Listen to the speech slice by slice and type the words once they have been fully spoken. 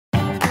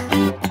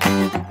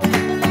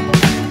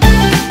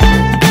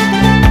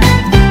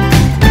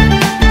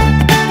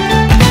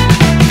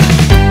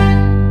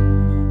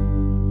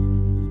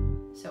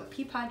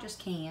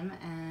came,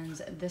 and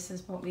this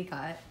is what we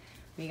got.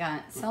 We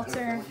got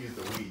seltzer.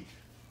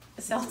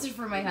 Seltzer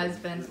for my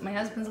husband. My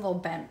husband's a little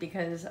bent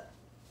because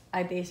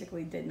I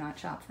basically did not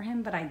shop for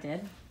him, but I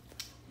did.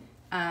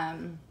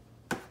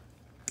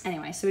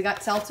 Anyway, so we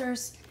got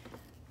seltzers,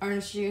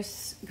 orange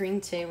juice,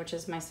 green tea, which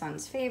is my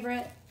son's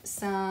favorite,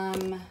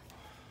 some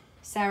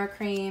sour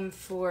cream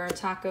for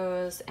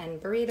tacos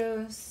and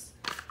burritos,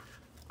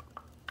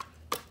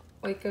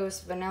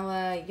 Oikos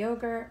vanilla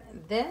yogurt.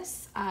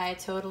 This I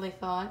totally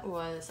thought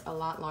was a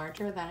lot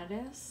larger than it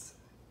is.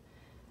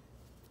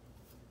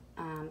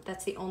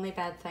 That's the only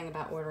bad thing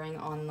about ordering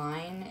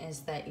online,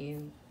 is that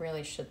you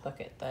really should look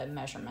at the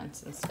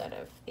measurements instead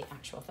of the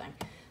actual thing.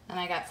 Then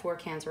I got 4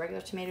 cans of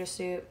regular tomato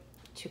soup,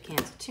 2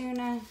 cans of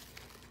tuna,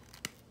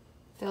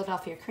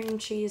 Philadelphia cream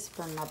cheese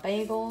for my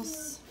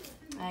bagels.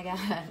 I got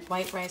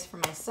white rice for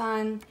my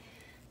son,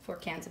 4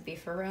 cans of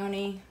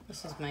beefaroni.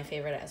 This is my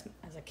favorite as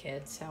a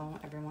kid, so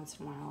every once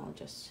in a while I'll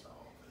just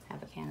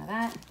have a can of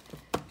that.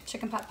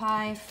 Chicken pot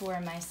pie for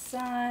my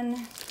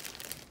son,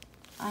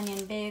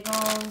 onion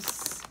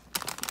bagels,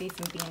 beef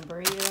and bean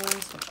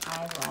burritos, which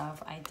I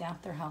love. I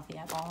doubt they're healthy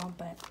at all,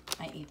 but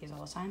I eat these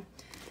all the time.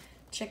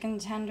 Chicken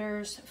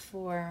tenders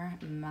for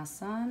my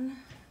son,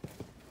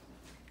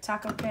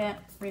 taco kit,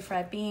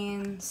 refried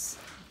beans,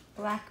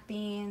 black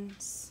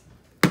beans,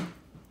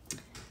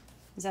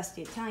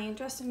 zesty Italian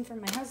dressing for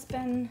my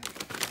husband,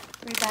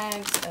 3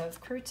 bags of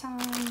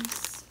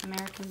croutons,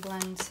 American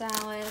blend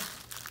salad,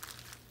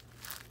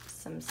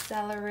 some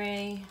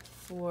celery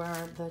for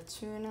the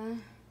tuna,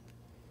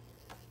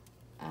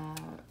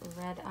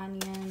 red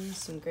onions,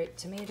 some grape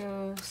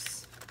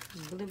tomatoes,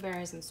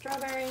 blueberries and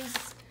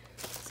strawberries,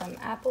 some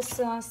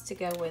applesauce to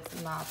go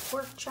with my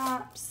pork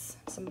chops,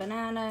 some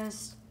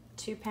bananas,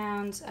 2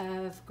 pounds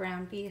of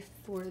ground beef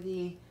for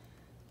the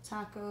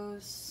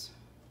tacos.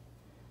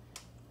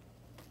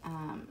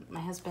 My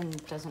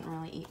husband doesn't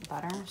really eat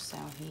butter, so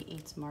he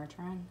eats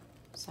margarine.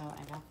 So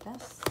I got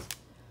this.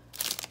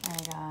 I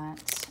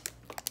got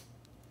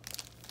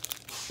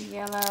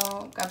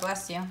yellow, God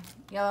bless you,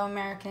 yellow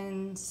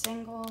American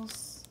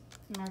cheese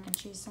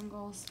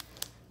singles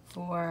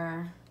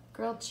for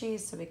grilled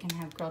cheese, so we can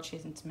have grilled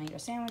cheese and tomato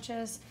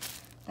sandwiches.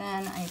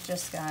 Then I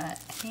just got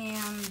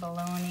ham,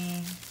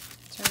 bologna,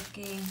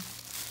 turkey,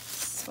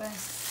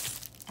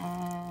 Swiss,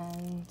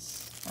 and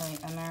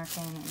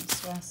American and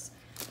Swiss.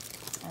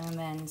 And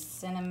then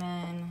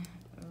cinnamon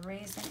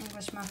raisin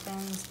English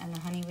muffins and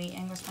the honey wheat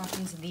English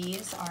muffins.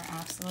 These are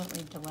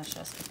absolutely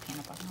delicious with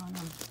peanut butter on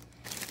them.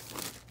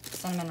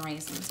 Cinnamon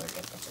raisins are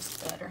good, but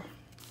just better.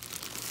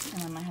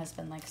 And then my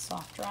husband likes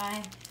soft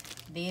dry.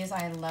 These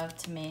I love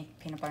to make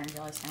peanut butter and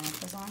jelly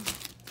sandwiches on.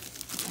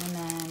 And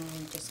then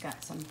we just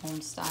got some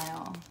home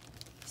style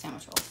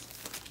sandwich rolls.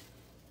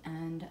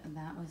 And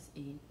that was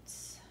it.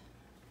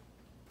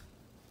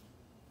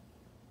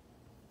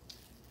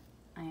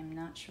 I am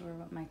not sure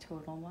what my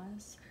total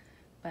was,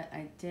 but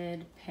I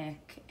did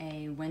pick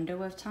a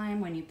window of time.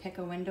 When you pick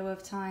a window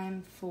of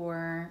time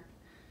for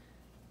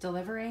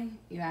delivery,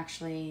 you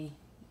actually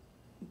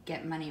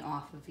get money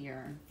off of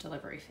your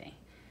delivery fee.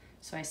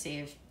 So I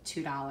saved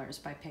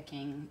 $2 by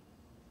picking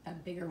a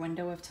bigger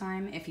window of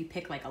time. If you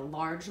pick like a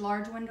large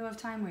window of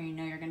time where you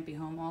know you're gonna be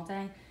home all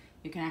day,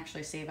 you can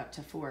actually save up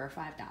to $4 or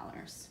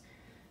 $5.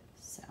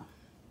 So,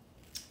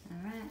 all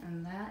right,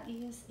 and that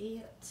is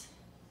it.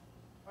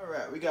 All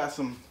right, we got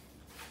some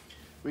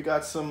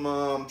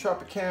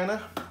Tropicana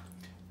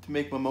to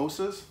make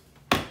mimosas.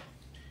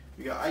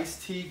 We got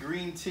iced tea,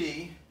 green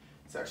tea.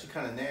 It's actually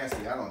kind of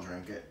nasty. I don't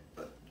drink it,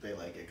 but they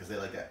like it because they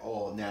like that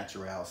all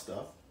natural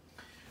stuff.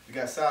 We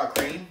got sour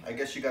cream. I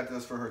guess she got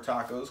this for her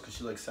tacos because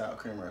she likes sour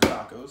cream in her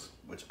tacos,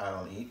 which I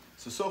don't eat.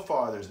 So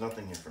far, there's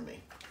nothing here for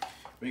me.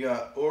 We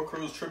got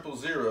Orcro's Triple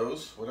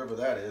Zeros, whatever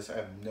that is. I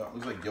have no, it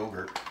looks like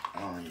yogurt. I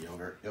don't eat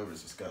yogurt.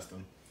 Yogurt's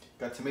disgusting.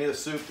 Got tomato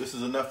soup. This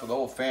is enough for the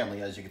whole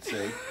family, as you can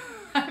see.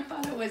 I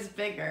thought it was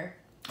bigger.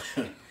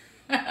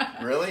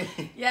 Really?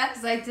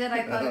 Yes, I did.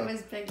 I thought it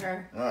was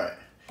bigger. All right.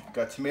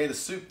 Got tomato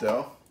soup,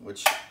 though,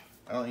 which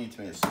I don't eat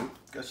tomato soup.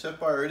 Got Chef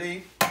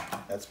Boyardee.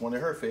 That's one of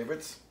her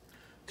favorites.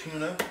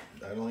 Tuna.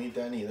 I don't eat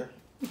that either.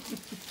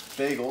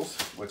 Bagels,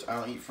 which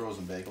I don't eat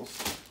frozen bagels.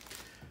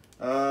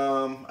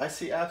 I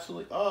see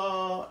absolutely.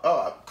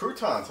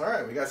 Croutons. All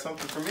right, we got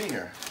something for me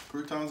here.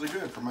 Croutons are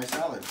good for my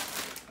salad.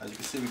 As you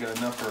can see, we got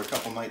enough for a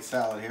couple nights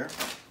salad here.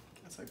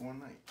 That's like one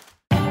night.